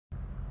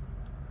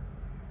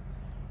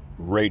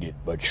Rated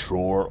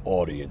mature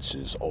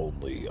audiences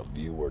only.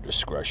 Viewer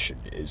discretion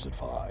is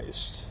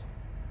advised.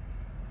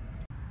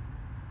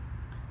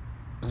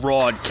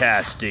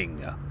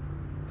 Broadcasting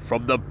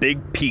from the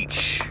Big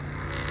Peach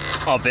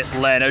of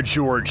Atlanta,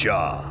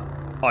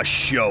 Georgia. A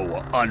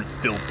show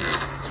unfiltered,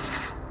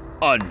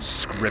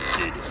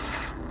 unscripted,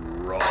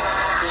 raw.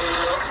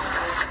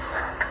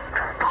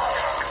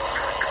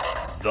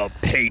 The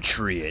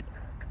Patriot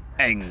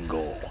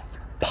Angle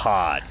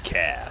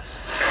Podcast.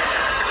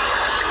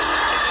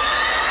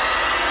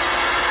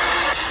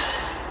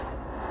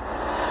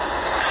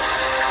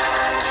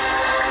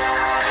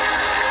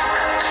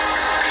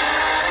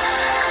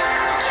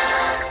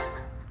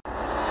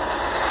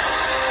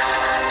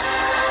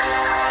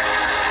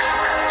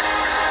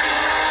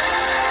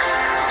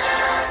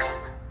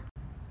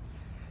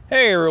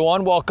 Hey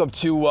everyone, welcome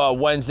to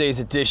Wednesday's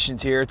edition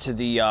here to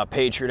the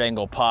Patriot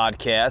Angle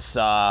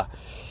Podcast.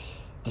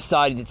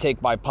 Decided to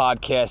take my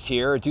podcast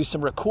here, do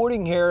some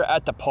recording here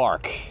at the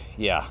park.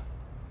 Yeah,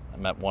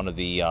 I'm at one of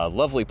the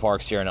lovely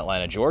parks here in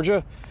Atlanta,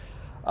 Georgia.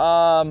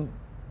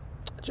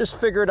 Just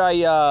figured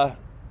I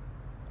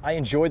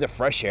enjoy the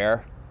fresh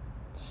air.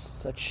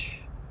 So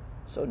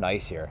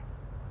nice here.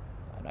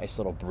 A nice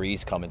little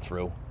breeze coming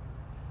through.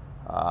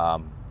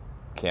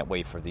 Can't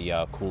wait for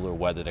the cooler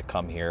weather to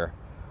come here.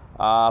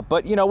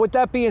 But, with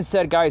that being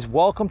said, guys,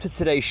 welcome to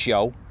today's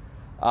show.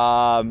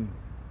 Got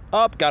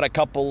a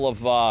couple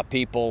of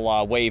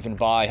people waving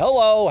by.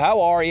 Hello,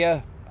 how are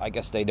you? I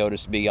guess they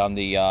noticed me on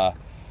the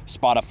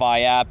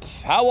Spotify app.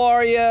 How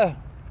are you?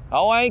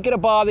 Oh, I ain't going to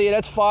bother you.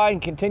 That's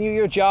fine. Continue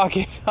your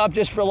jogging. I'm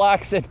just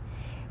relaxing.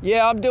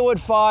 Yeah, I'm doing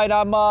fine.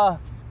 I'm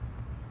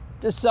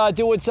just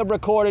doing some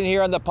recording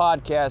here on the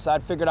podcast. I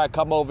figured I'd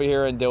come over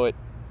here and do it.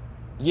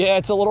 Yeah,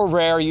 it's a little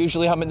rare.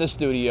 Usually I'm in the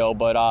studio,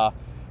 but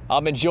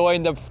I'm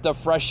enjoying the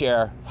fresh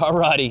air.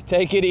 Alrighty,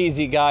 take it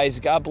easy, guys.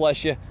 God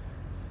bless you.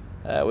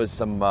 That was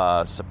some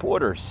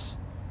supporters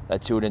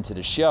that tuned into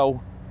the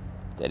show.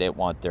 They didn't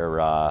want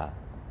their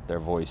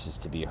voices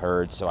to be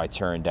heard, so I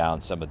turned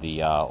down some of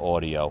the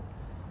audio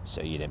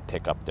so you didn't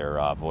pick up their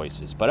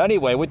voices. But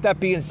anyway, with that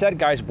being said,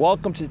 guys,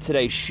 welcome to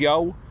today's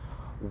show.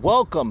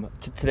 Welcome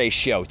to today's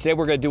show. Today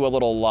we're going to do a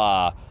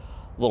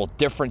little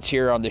difference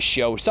here on the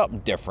show, something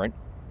different.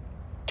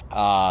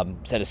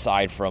 Set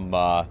aside from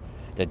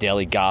the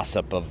daily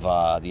gossip of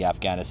the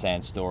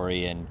Afghanistan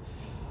story and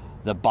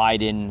the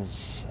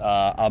Biden's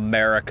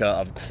America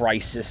of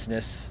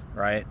crisisness,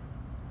 right?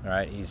 All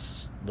right,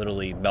 he's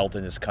literally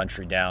melting this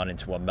country down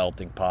into a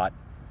melting pot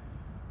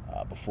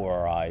before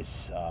our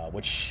eyes,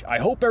 which I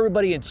hope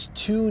everybody is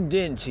tuned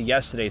in to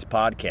yesterday's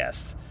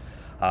podcast.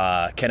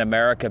 Can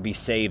America be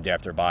saved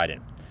after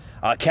Biden?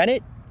 Can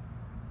it?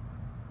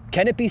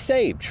 Can it be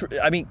saved?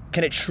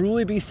 Can it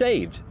truly be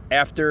saved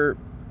after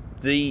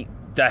the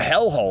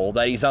hellhole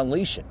that he's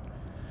unleashing?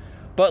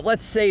 But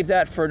let's save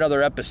that for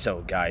another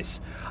episode,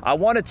 guys. I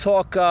want to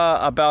talk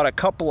about a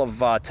couple of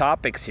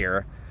topics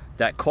here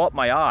that caught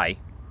my eye.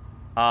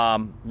 A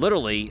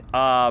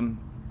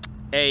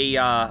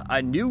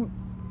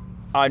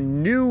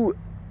new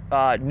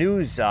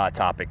news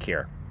topic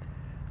here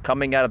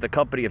coming out of the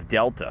company of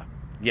Delta.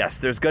 Yes,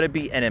 there's going to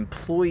be an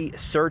employee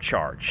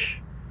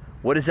surcharge.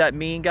 What does that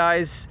mean,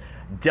 guys?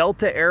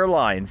 Delta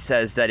Airlines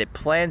says that it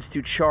plans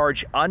to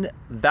charge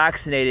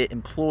unvaccinated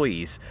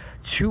employees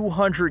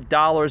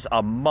 $200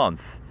 a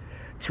month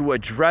to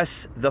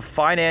address the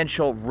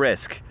financial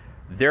risk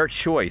their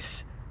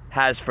choice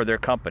has for their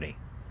company.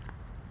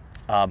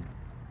 Let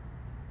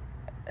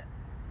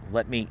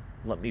me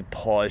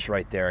pause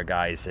right there,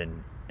 guys,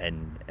 and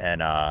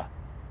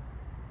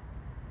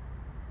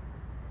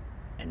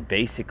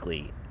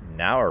basically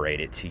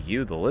narrate it to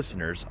you, the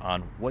listeners,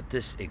 on what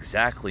this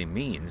exactly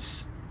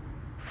means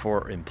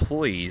for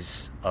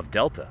employees of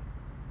Delta.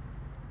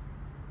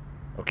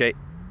 Okay,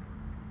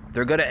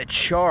 they're going to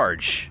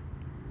charge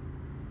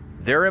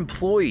their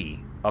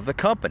employee of the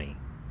company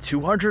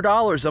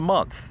 $200 a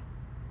month,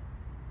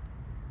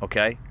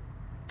 okay,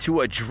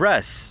 to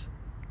address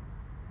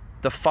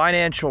the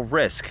financial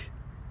risk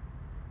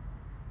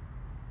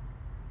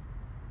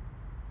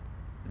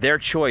their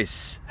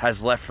choice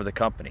has left for the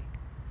company.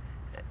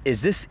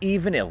 Is this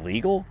even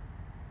illegal?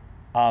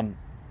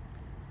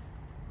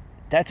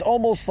 That's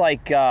almost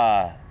like,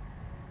 I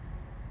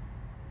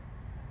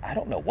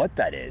don't know what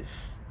that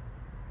is.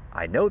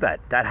 I know that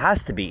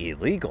has to be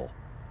illegal.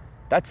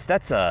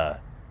 That's a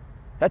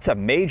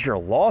major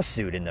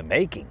lawsuit in the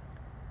making.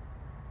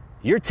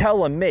 You're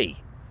telling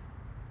me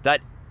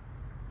that,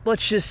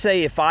 let's just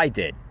say if I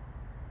did,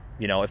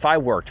 if I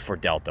worked for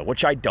Delta,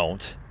 which I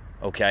don't,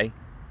 okay?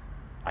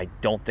 I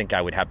don't think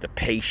I would have the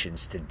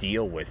patience to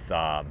deal with,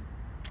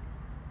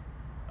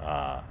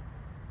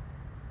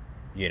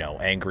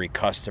 angry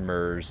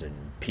customers and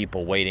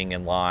people waiting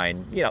in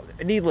line.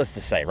 Needless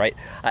to say, right?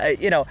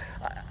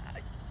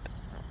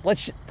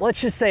 Let's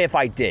just say if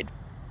I did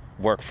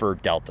work for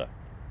Delta,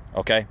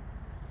 okay?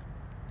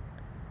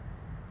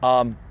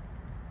 I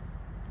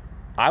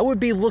would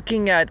be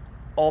looking at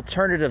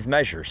alternative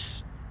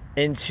measures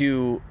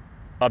into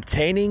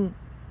obtaining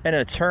an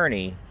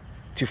attorney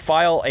to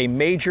file a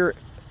major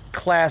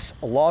class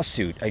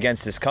lawsuit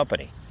against this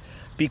company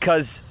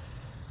because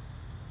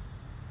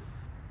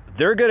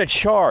they're going to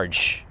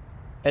charge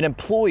an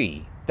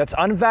employee that's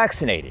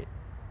unvaccinated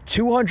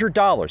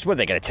 $200. What, are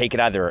they going to take it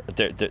out of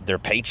their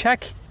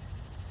paycheck?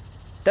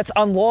 That's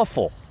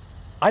unlawful.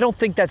 I don't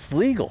think that's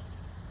legal.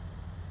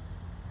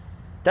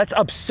 That's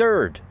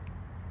absurd.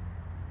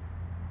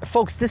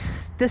 Folks,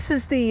 this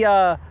is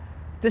the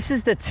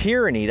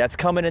tyranny that's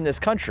coming in this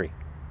country.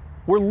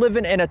 We're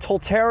living in a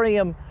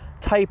totalitarian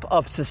type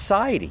of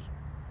society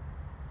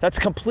that's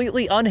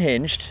completely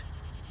unhinged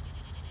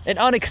and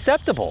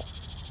unacceptable.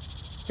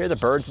 Hear the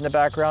birds in the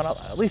background?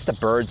 At least the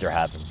birds are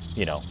having,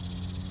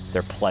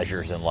 their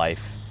pleasures in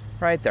life,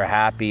 right? They're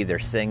happy, they're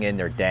singing,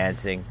 they're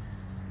dancing,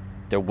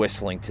 they're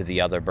whistling to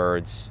the other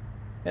birds.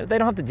 They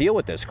don't have to deal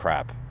with this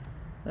crap.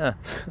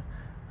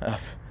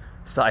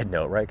 Side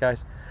note, right,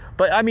 guys?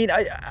 But I mean,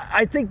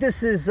 I think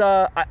this is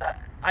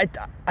I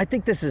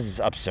think this is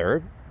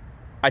absurd.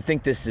 I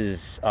think this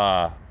is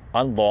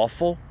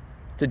unlawful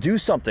to do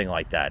something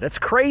like that. It's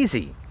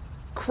crazy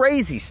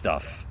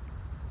stuff.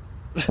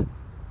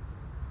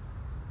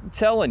 I'm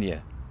telling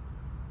you.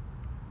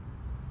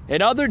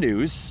 In other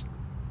news,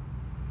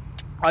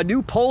 a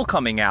new poll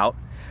coming out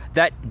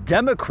that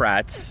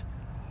Democrats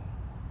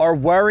are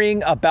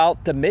worrying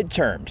about the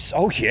midterms.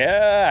 Oh,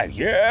 yeah.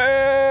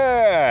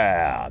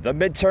 The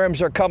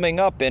midterms are coming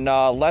up in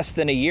less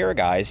than a year,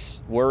 guys.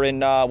 We're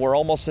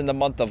almost in the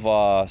month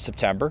of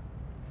September.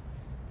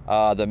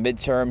 The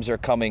midterms are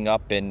coming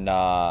up in,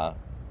 I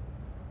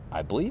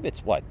believe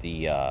it's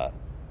the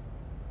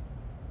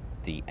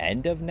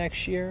end of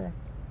next year?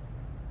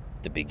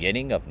 The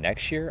beginning of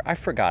next year? I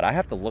forgot. I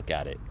have to look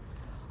at it.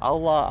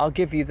 I'll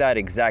give you that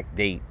exact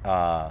date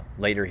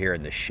later here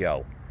in the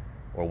show,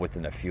 or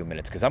within a few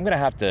minutes, because I'm gonna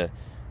have to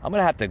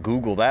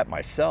Google that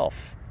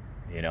myself,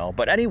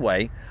 But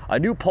anyway, a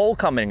new poll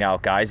coming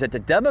out, guys, that the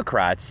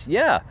Democrats,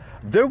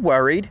 they're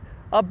worried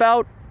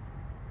about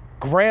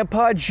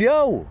Grandpa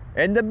Joe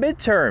and the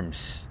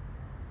midterms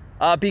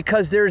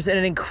because there's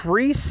an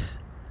increased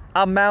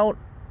amount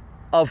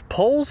of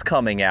polls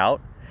coming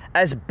out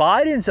as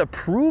Biden's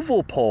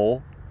approval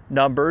poll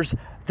numbers,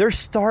 they're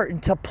starting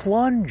to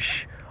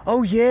plunge.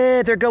 Oh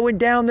yeah, they're going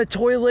down the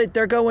toilet.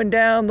 They're going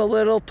down the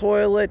little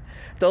toilet,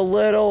 the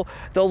little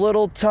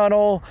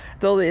tunnel,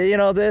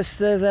 this,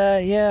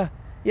 that,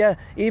 yeah.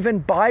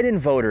 Even Biden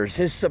voters,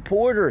 his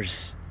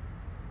supporters.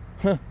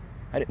 I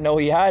didn't know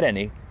he had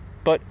any,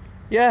 but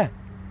yeah,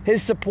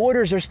 his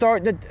supporters are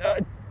starting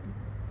to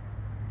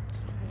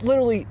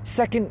literally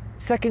second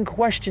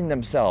question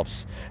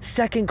themselves,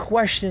 second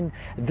question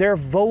their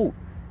vote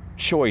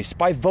choice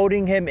by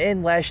voting him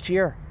in last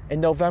year in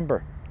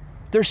November.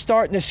 They're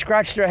starting to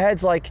scratch their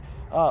heads like,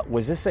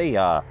 was this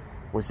a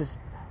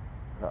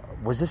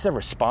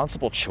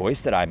responsible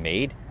choice that I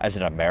made as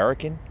an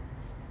American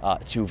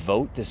to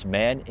vote this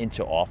man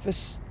into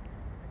office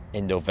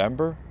in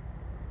November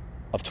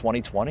of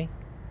 2020?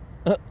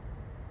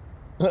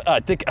 I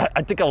think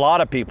a lot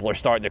of people are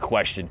starting to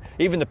question.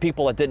 Even the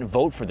people that didn't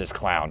vote for this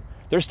clown,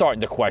 they're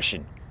starting to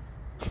question.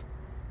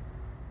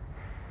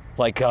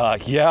 Like,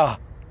 yeah.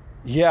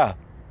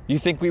 You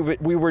think we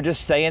were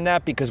just saying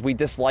that because we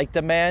dislike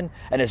the man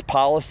and his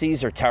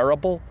policies are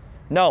terrible?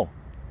 No,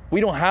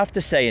 we don't have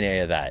to say any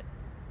of that.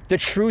 The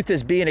truth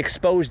is being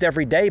exposed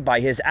every day by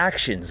his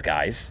actions,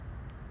 guys.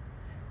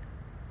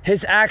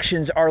 His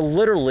actions are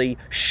literally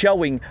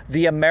showing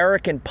the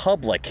American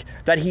public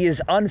that he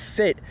is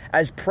unfit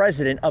as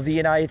president of the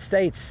United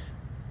States.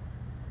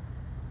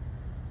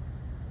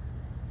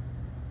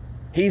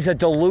 He's a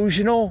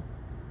delusional,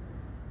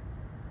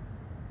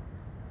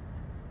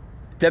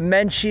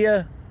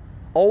 dementia,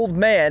 old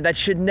man that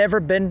should never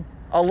been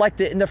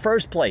elected in the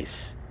first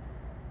place.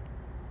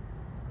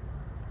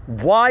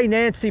 Why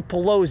Nancy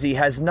Pelosi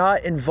has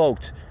not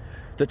invoked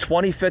the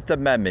 25th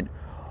Amendment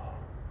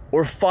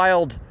or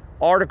filed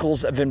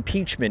articles of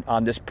impeachment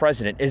on this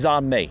president is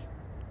on me.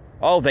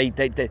 Oh, they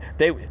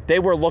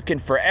were looking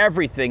for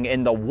everything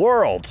in the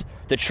world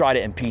to try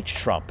to impeach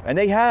Trump. And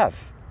they have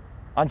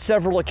on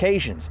several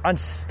occasions on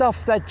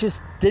stuff that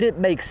just didn't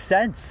make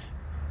sense.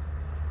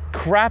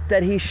 Crap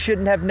that he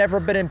shouldn't have never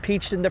been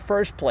impeached in the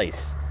first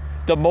place.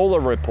 The Mueller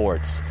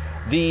reports,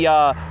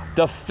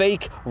 the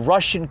fake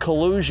Russian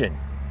collusion.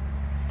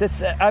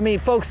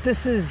 Folks,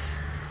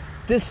 this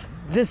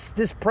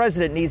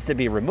president needs to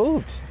be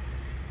removed.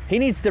 He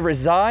needs to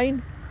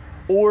resign,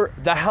 or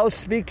the House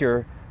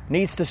Speaker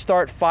needs to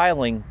start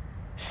filing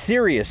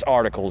serious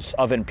articles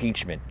of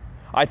impeachment.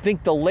 I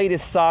think the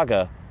latest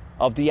saga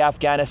of the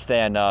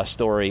Afghanistan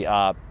story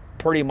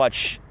pretty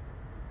much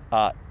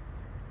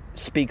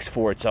speaks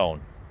for its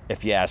own,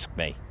 if you ask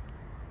me.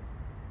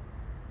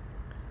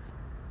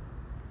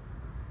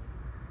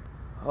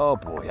 Oh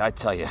boy, I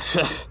tell you,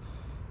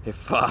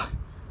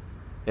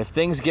 if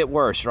things get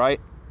worse, right?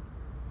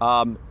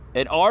 An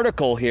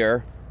article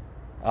here,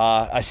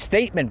 a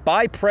statement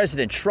by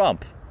President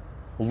Trump,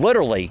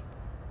 literally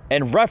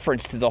in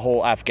reference to the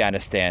whole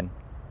Afghanistan.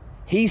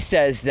 He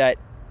says that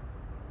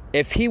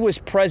if he was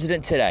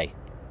president today,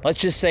 let's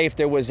just say if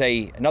there was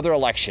another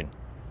election,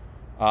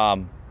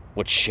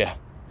 which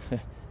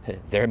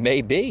there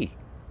may be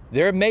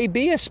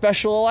a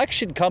special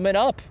election coming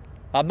up.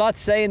 I'm not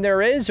saying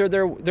there is or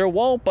there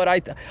won't, but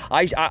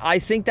I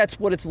think that's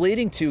what it's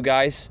leading to,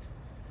 guys.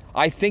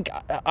 I think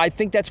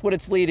that's what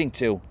it's leading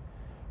to,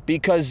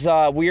 because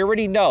we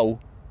already know,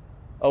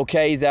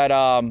 okay, that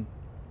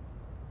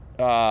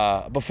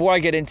before I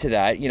get into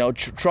that, you know,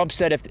 Trump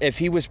said if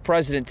he was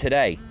president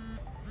today,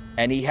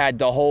 and he had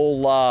the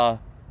whole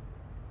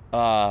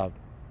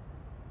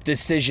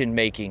decision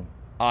making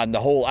on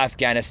the whole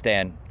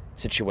Afghanistan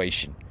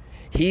situation,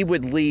 he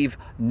would leave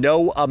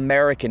no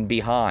American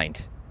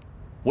behind.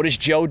 What does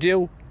Joe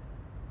do?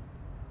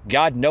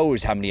 God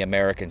knows how many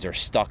Americans are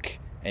stuck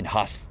in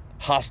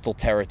hostile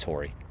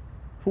territory.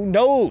 Who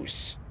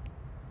knows?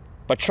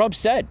 But Trump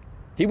said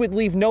he would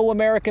leave no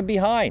American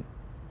behind.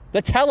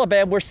 The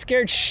Taliban were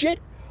scared shit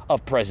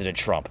of President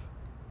Trump.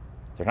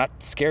 They're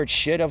not scared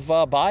shit of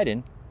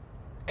Biden,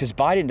 because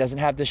Biden doesn't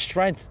have the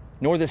strength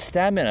nor the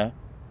stamina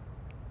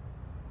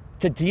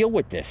to deal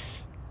with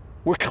this.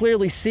 We're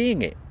clearly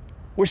seeing it.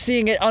 We're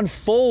seeing it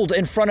unfold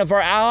in front of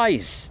our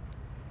eyes.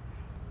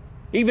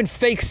 Even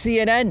fake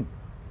CNN,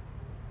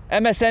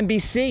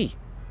 MSNBC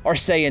are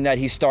saying that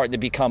he's starting to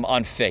become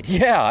unfit.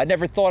 Yeah, I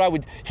never thought I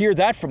would hear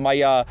that from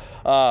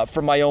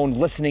my own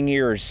listening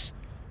ears.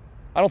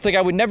 I don't think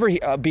I would never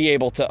be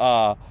able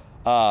to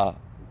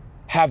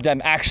have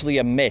them actually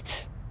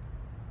admit,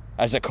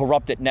 as a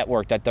corrupted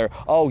network, that they're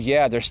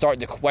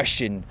starting to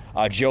question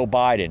Joe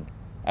Biden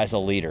as a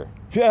leader.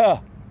 Yeah,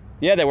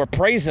 they were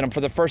praising him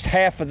for the first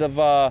half of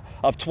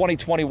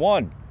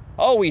 2021.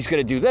 Oh, he's going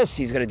to do this,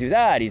 he's going to do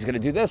that, he's going to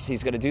do this,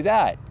 he's going to do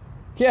that.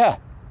 Yeah.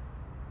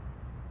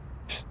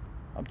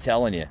 I'm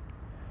telling you.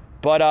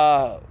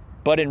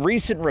 But in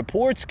recent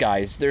reports,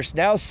 guys, they're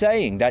now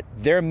saying that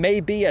there may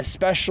be a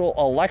special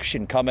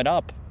election coming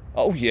up.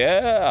 Oh,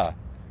 yeah.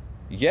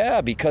 Yeah,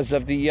 because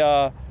of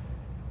the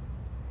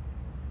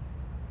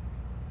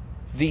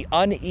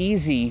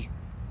uneasy,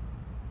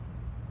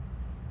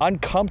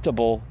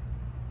 uncomfortable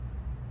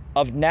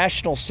of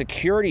national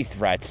security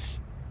threats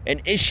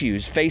and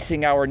issues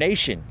facing our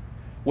nation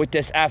with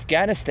this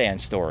Afghanistan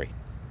story.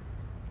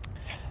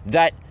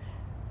 That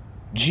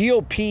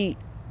GOP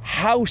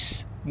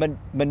House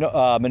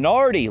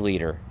minority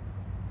leader,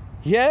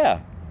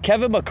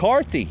 Kevin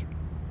McCarthy,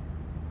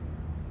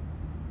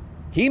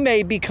 he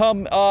may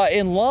become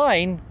in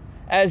line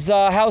as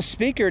House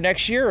Speaker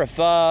next year if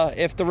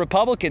the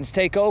Republicans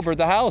take over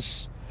the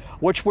House,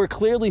 which we're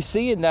clearly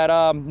seeing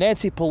that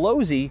Nancy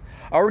Pelosi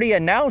already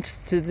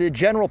announced to the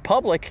general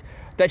public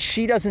that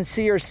she doesn't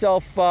see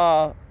herself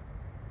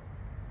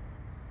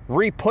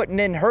re-putting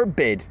in her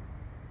bid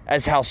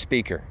as House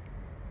Speaker.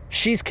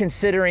 She's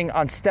considering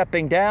on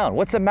stepping down.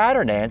 What's the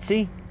matter,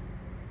 Nancy?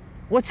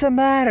 What's the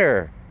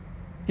matter?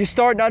 You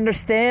starting to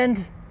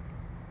understand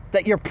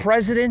that your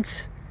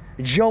president,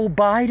 Joe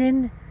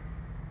Biden,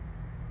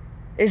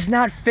 is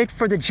not fit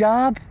for the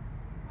job?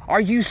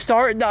 Are you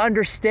starting to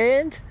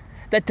understand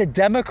that the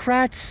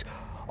Democrats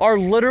are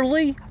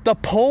literally, the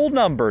poll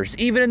numbers,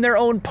 even in their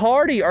own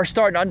party, are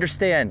starting to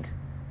understand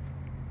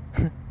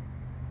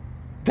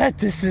that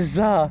this is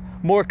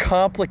more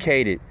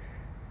complicated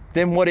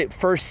than what it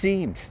first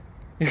seemed?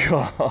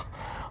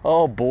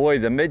 Oh boy,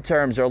 the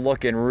midterms are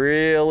looking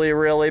really,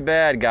 really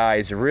bad,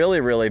 guys. Really,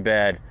 really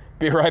bad.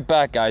 Be right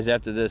back, guys,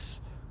 after this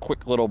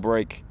quick little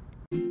break.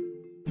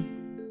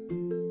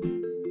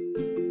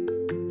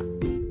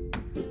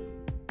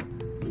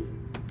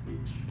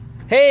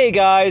 Hey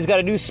guys, got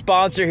a new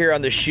sponsor here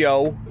on the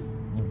show.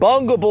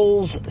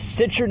 Bungables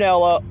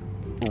Citronella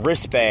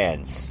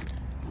wristbands.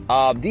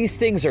 These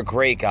things are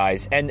great,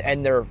 guys,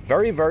 and they're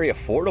very, very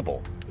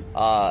affordable.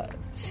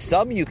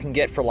 Some you can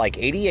get for like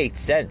 88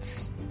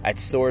 cents at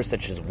stores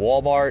such as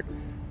Walmart.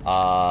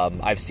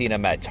 I've seen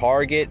them at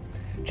Target,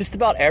 just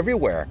about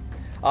everywhere.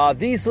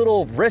 These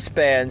little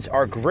wristbands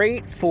are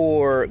great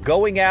for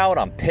going out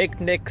on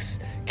picnics,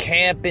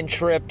 camping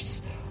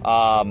trips,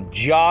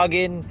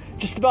 jogging,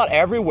 just about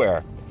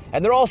everywhere.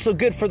 And they're also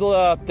good for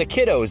the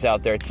kiddos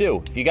out there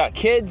too. If you got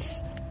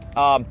kids,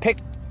 pick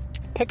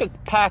a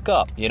pack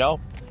up, you know.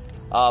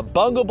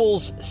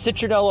 Bungables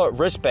Citronella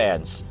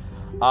wristbands.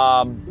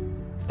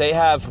 They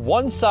have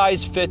one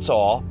size fits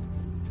all.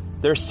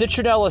 They're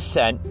citronella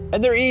scent,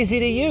 and they're easy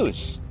to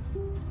use.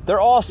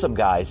 They're awesome,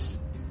 guys.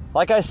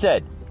 Like I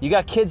said, you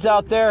got kids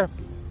out there,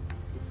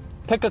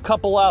 pick a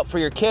couple out for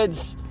your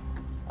kids.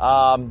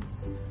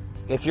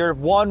 If you're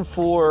one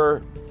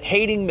for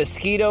hating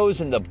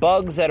mosquitoes and the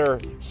bugs that are,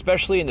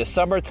 especially in the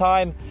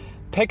summertime,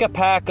 pick a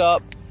pack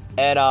up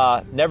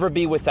and never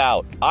be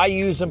without. I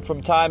use them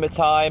from time to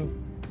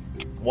time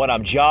when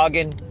I'm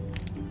jogging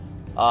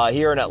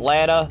here in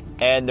Atlanta,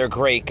 and they're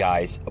great,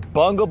 guys.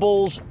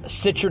 Bungables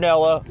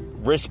Citronella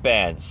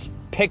wristbands.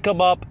 Pick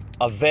them up,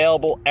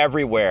 available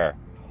everywhere.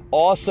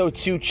 Also,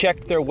 to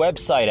check their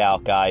website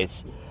out,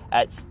 guys,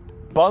 at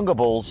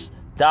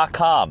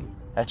bungables.com.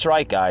 That's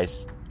right,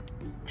 guys.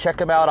 Check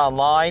them out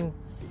online.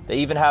 They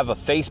even have a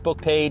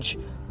Facebook page,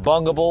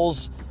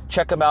 Bungables.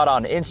 Check them out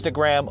on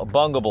Instagram,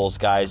 Bungables,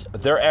 guys.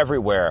 They're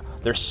everywhere.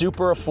 They're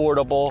super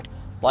affordable.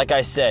 Like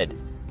I said,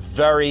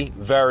 very,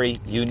 very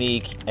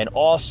unique and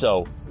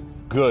also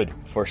good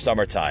for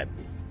summertime.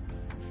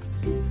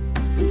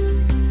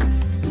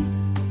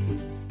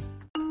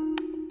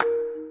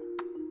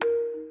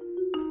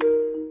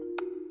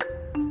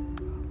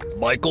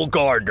 Michael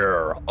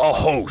Gardner, a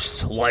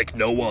host like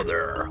no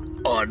other.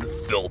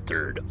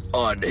 Unfiltered,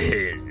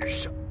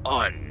 unhinged,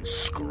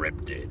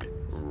 unscripted,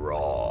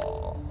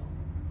 raw.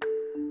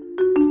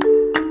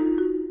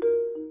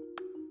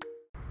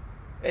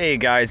 Hey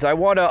guys, I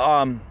want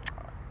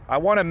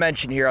to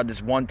mention here on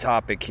this one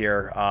topic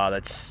here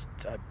that's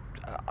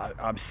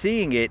I'm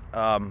seeing it.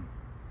 I'm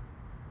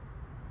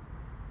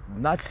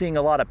not seeing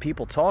a lot of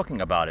people talking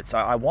about it, so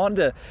I want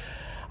to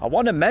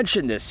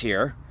mention this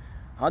here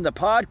on the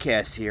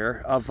podcast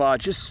here of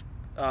just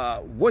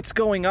what's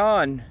going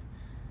on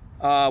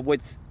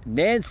with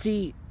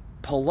Nancy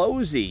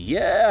Pelosi.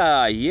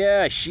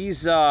 Yeah,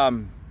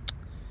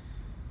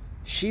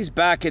 she's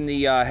back in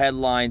the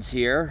headlines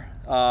here.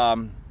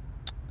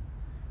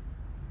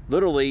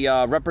 Literally,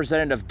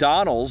 Representative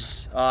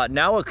Donalds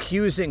now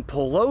accusing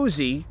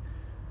Pelosi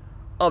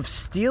of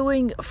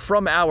stealing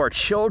from our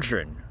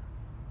children.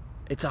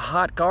 It's a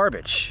hot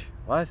garbage.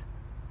 What?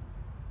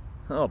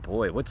 Oh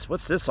boy,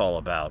 what's this all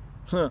about?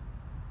 Huh.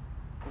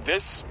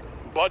 This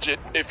budget,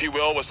 if you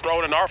will, was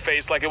thrown in our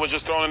face like it was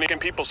just thrown in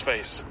people's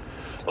face.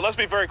 But let's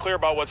be very clear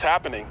about what's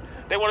happening.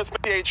 They want to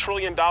spend $8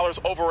 trillion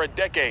over a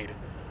decade.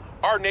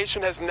 Our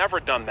nation has never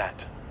done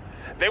that.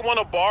 They want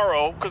to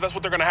borrow, because that's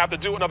what they're going to have to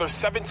do, another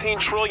 $17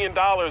 trillion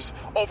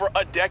over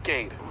a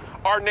decade.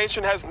 Our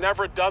nation has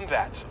never done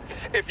that.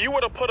 If you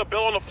were to put a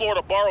bill on the floor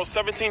to borrow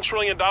 $17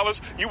 trillion,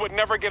 you would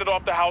never get it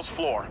off the House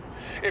floor.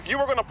 If you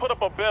were going to put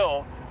up a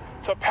bill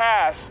to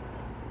pass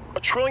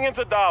trillions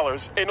of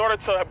dollars in order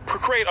to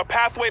create a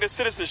pathway to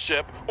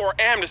citizenship or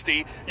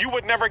amnesty, you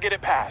would never get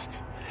it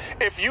passed.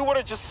 If you were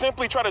to just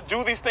simply try to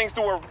do these things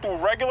through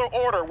regular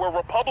order where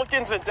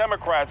Republicans and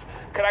Democrats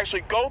could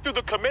actually go through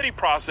the committee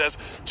process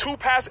to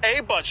pass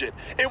a budget,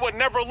 it would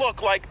never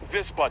look like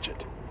this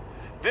budget.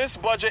 This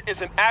budget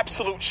is an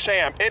absolute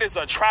sham. It is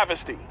a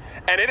travesty,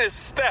 and it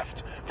is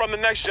theft from the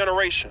next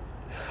generation.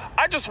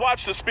 I just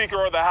watched the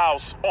Speaker of the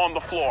House on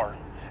the floor,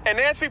 and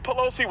Nancy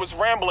Pelosi was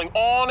rambling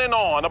on and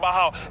on about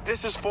how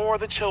this is for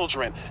the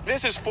children.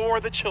 This is for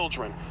the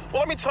children.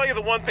 Well, let me tell you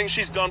the one thing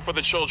she's done for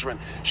the children.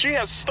 She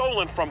has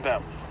stolen from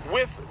them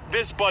with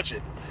this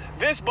budget.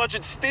 This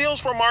budget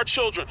steals from our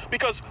children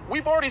because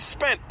we've already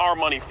spent our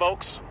money,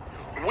 folks.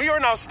 We are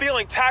now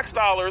stealing tax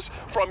dollars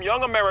from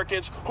young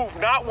Americans who've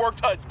not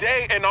worked a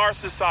day in our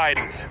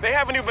society. They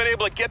haven't even been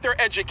able to get their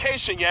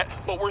education yet,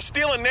 but we're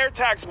stealing their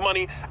tax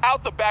money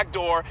out the back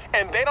door,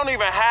 and they don't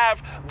even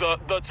have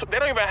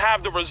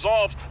the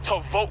resolve to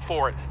vote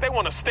for it. They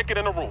want to stick it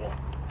in a rule.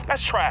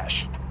 That's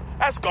trash.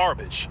 That's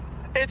garbage.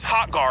 It's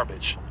hot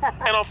garbage.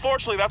 And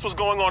unfortunately, that's what's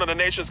going on in the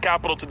nation's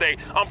capital today.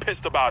 I'm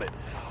pissed about it.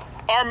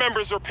 Our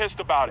members are pissed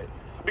about it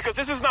because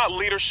this is not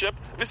leadership.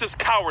 This is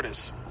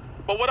cowardice.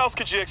 But what else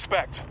could you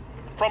expect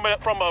from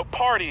a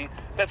party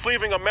that's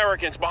leaving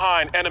Americans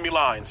behind enemy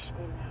lines?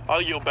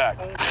 I'll yield back.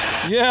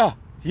 Yeah,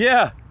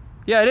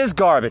 it is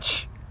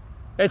garbage.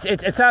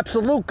 It's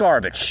absolute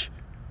garbage.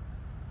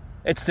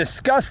 It's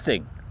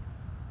disgusting.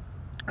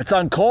 It's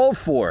uncalled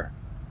for.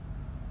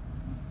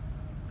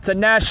 It's a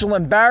national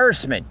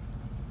embarrassment.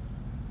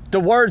 The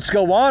words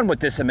go on with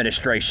this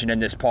administration and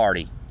this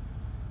party.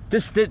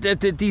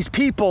 These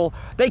people,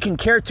 they can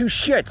care two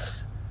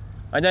shits.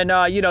 And then,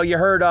 you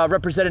heard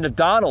Representative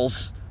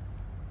Donalds,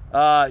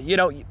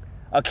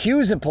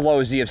 accusing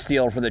Pelosi of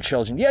stealing from the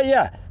children.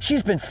 Yeah.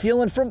 She's been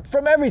stealing from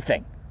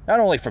everything. Not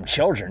only from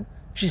children.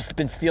 She's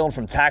been stealing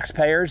from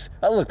taxpayers.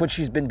 Oh, look what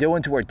she's been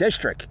doing to her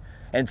district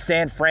in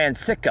San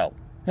Francisco.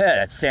 Yeah,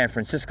 that's San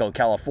Francisco,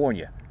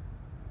 California.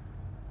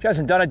 She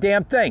hasn't done a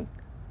damn thing.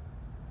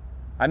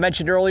 I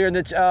mentioned earlier in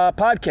the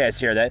podcast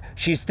here that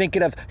she's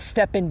thinking of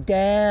stepping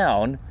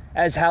down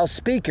as House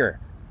Speaker.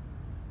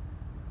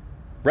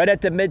 Right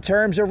at the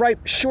midterms or right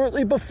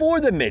shortly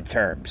before the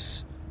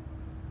midterms.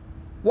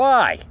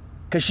 Why?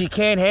 Because she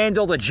can't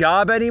handle the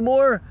job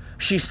anymore?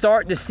 She's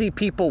starting to see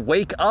people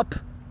wake up?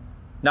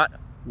 Not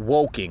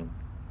woking.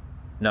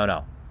 No,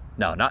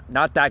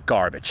 not that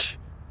garbage.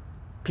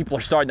 People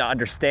are starting to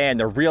understand.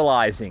 They're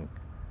realizing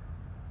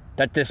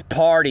that this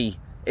party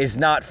is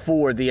not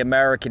for the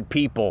American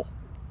people.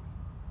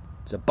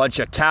 It's a bunch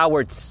of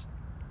cowards.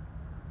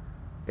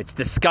 It's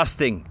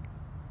disgusting.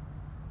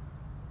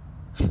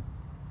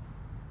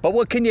 But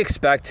what can you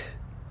expect?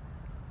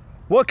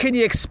 What can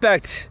you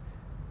expect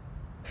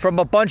from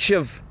a bunch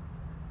of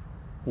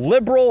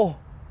liberal,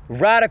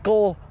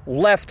 radical,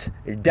 left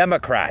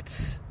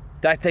Democrats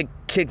that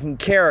can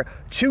care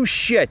two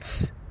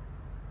shits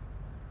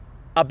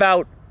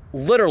about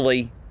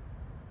literally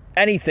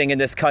anything in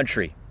this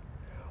country?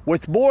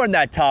 With more on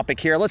that topic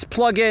here, let's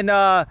plug in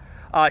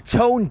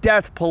Tone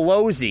Deaf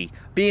Pelosi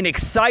being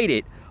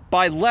excited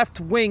by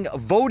left-wing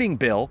voting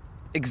bill.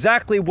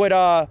 Exactly what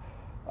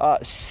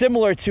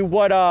similar to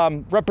what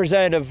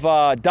Representative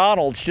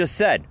Donalds just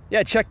said.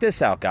 Yeah, check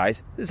this out,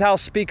 guys. This is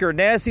House Speaker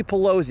Nancy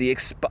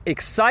Pelosi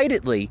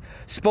excitedly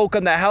spoke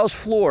on the House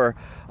floor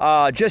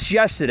just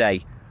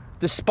yesterday,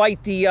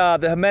 despite the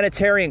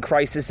humanitarian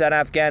crisis in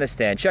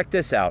Afghanistan. Check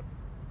this out.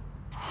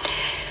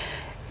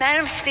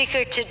 Madam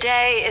Speaker,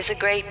 today is a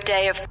great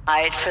day of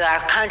pride for our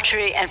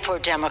country and for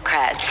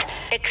Democrats.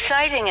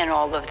 Exciting in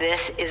all of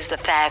this is the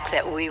fact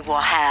that we will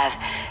have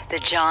the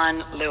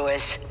John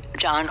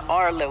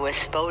R.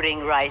 Lewis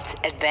Voting Rights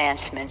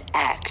Advancement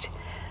Act.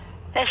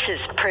 This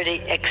is pretty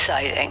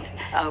exciting.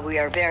 We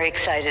are very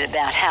excited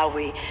about how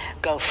we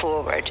go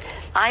forward.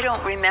 I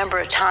don't remember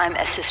a time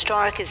as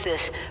historic as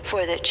this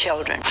for the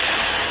children.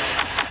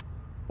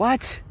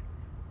 What?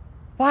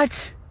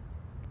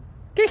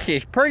 This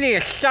is pretty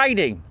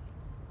exciting.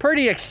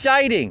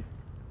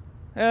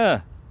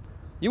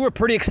 You were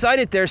pretty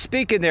excited there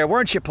speaking there,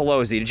 weren't you,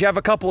 Pelosi? Did you have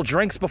a couple of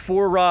drinks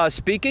before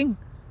speaking?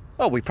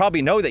 Oh, we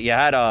probably know that you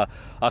had a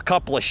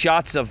couple of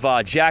shots of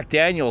Jack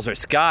Daniels or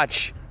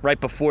Scotch right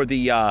before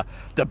the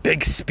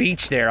big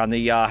speech there on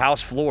the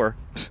House floor.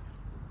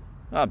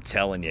 I'm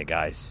telling you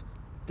guys,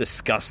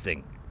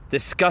 disgusting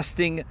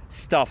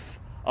stuff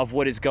of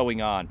what is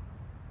going on.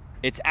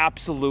 It's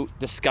absolute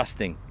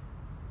disgusting.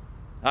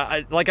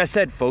 Like I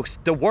said, folks,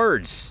 the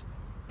words.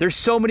 There's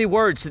so many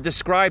words to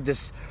describe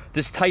this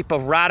type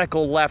of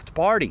radical left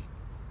party.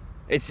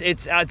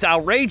 It's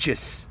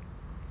outrageous.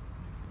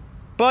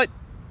 But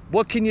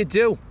what can you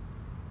do?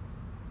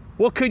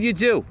 What could you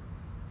do?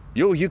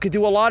 You could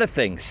do a lot of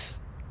things.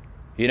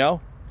 You know?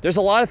 There's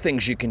a lot of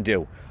things you can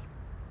do.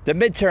 The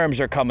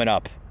midterms are coming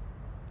up.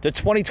 The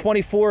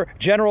 2024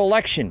 general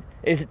election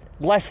is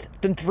less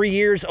than 3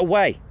 years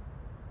away.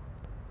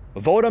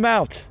 Vote them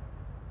out.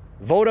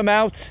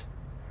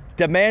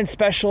 Demand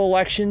special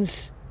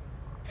elections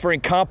for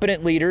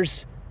incompetent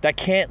leaders that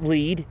can't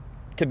lead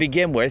to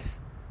begin with,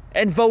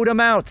 and vote them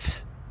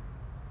out.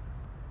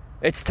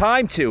 It's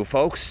time to,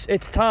 folks.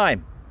 It's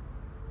time.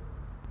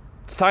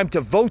 It's time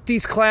to vote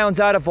these clowns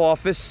out of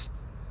office,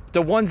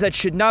 the ones that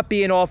should not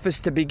be in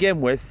office to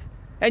begin with,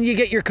 and you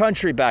get your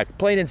country back.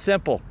 Plain and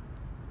simple.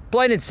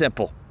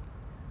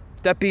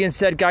 That being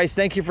said, guys,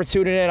 thank you for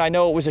tuning in. I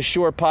know it was a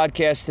short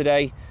podcast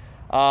today.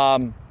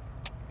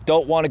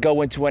 Don't want to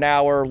go into an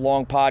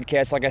hour-long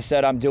podcast. Like I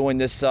said, I'm doing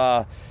this,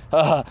 doing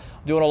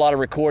a lot of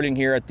recording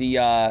here at the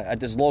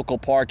at this local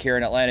park here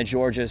in Atlanta,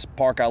 Georgia. This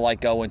park I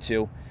like going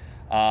to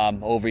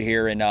over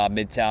here in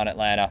Midtown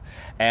Atlanta.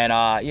 And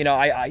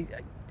I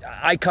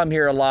come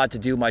here a lot to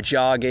do my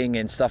jogging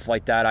and stuff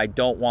like that. I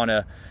don't want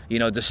to,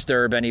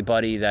 disturb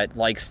anybody that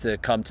likes to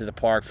come to the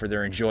park for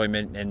their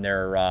enjoyment and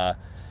their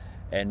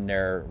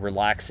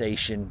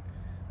relaxation.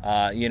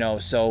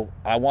 So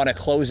I want to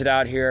close it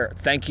out here.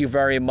 Thank you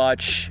very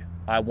much.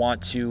 I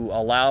want to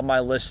allow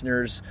my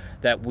listeners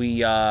that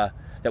we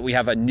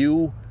have a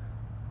new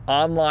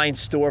online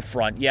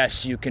storefront.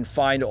 Yes, you can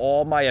find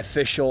all my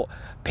official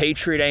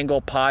Patriot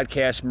Angle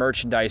podcast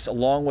merchandise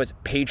along with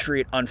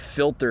Patriot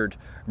Unfiltered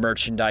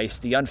merchandise.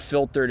 The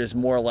Unfiltered is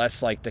more or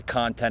less like the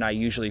content I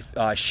usually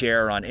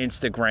share on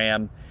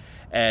Instagram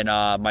and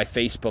my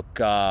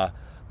Facebook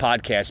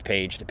podcast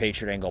page, the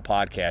Patriot Angle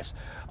Podcast.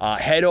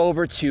 Head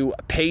over to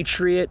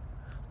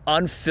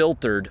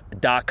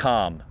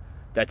patriotunfiltered.com.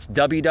 That's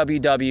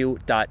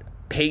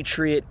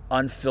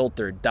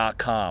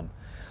www.patriotunfiltered.com.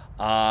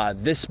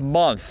 This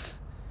month,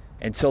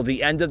 until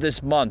the end of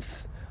this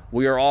month,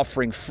 we are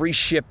offering free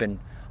shipping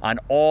on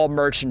all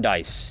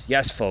merchandise.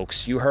 Yes,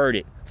 folks, you heard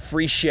it.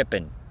 Free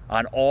shipping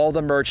on all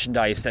the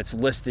merchandise that's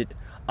listed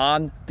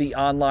on the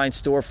online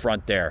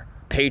storefront there,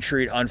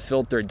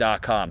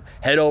 patriotunfiltered.com.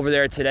 Head over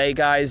there today,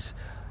 guys.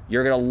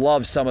 You're going to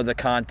love some of the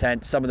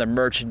content, some of the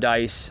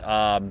merchandise.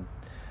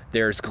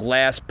 There's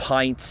glass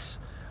pints,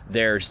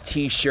 there's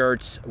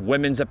t-shirts,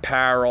 women's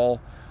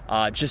apparel,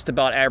 just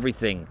about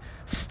everything.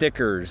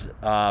 Stickers.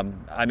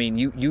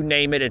 You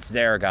name it, it's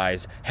there,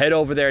 guys. Head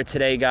over there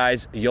today,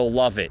 guys. You'll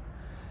love it.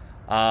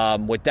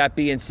 With that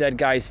being said,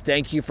 guys,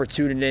 thank you for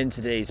tuning in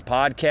to today's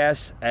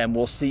podcast, and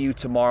we'll see you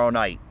tomorrow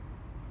night.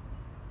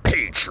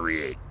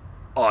 Patriot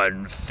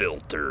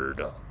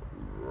Unfiltered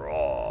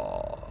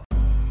Raw.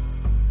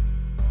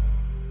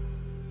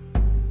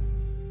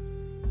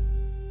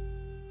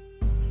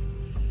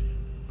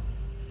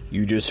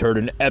 You just heard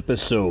an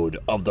episode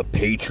of the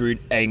Patriot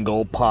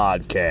Angle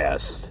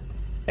Podcast,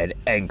 an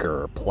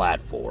Anchor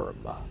platform.